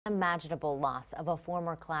Unimaginable loss of a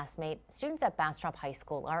former classmate. Students at Bastrop High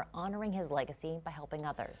School are honoring his legacy by helping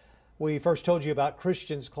others. We first told you about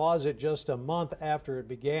Christian's Closet just a month after it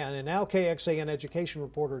began, and now KXAN education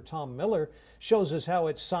reporter Tom Miller shows us how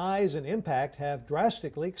its size and impact have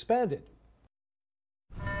drastically expanded.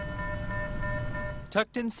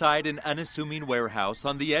 Tucked inside an unassuming warehouse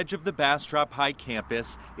on the edge of the Bastrop High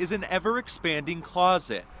campus is an ever-expanding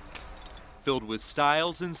closet filled with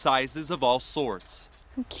styles and sizes of all sorts.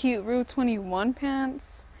 Some cute Rue 21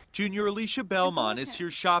 pants. Junior Alicia Belmont is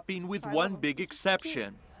here shopping with one big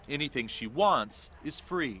exception. Anything she wants is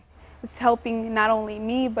free. It's helping not only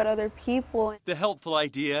me, but other people. The helpful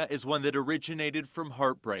idea is one that originated from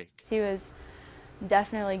heartbreak. He was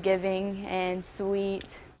definitely giving and sweet.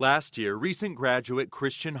 Last year, recent graduate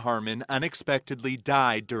Christian Harmon unexpectedly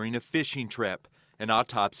died during a fishing trip. An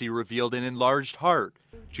autopsy revealed an enlarged heart.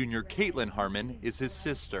 Junior Caitlin Harmon is his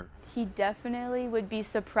sister. He definitely would be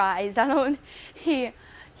surprised.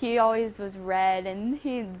 He always was red and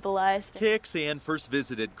he blushed. KXAN first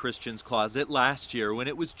visited Christian's Closet last year when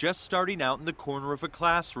it was just starting out in the corner of a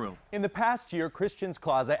classroom. In the past year, Christian's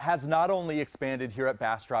Closet has not only expanded here at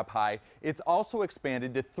Bastrop High, it's also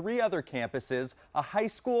expanded to 3 other campuses, a high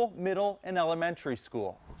school, middle, and elementary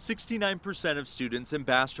school. 69% of students in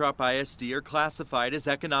Bastrop ISD are classified as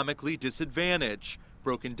economically disadvantaged.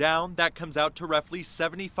 Broken down, that comes out to roughly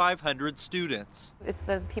 7,500 students. It's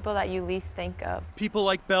the people that you least think of. People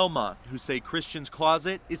like Belmont, who say Christian's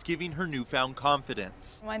Closet is giving her newfound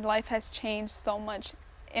confidence. My life has changed so much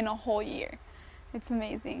in a whole year. It's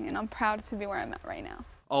amazing, and I'm proud to be where I'm at right now.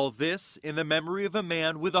 All this in the memory of a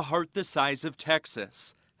man with a heart the size of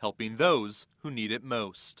Texas, helping those who need it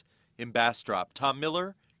most. In Bastrop, Tom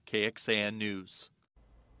Miller, KXAN News.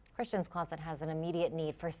 Christian's Closet has an immediate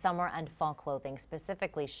need for summer and fall clothing,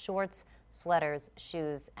 specifically shorts, sweaters,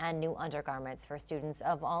 shoes, and new undergarments for students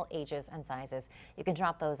of all ages and sizes. You can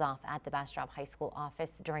drop those off at the Bastrop High School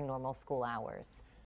office during normal school hours.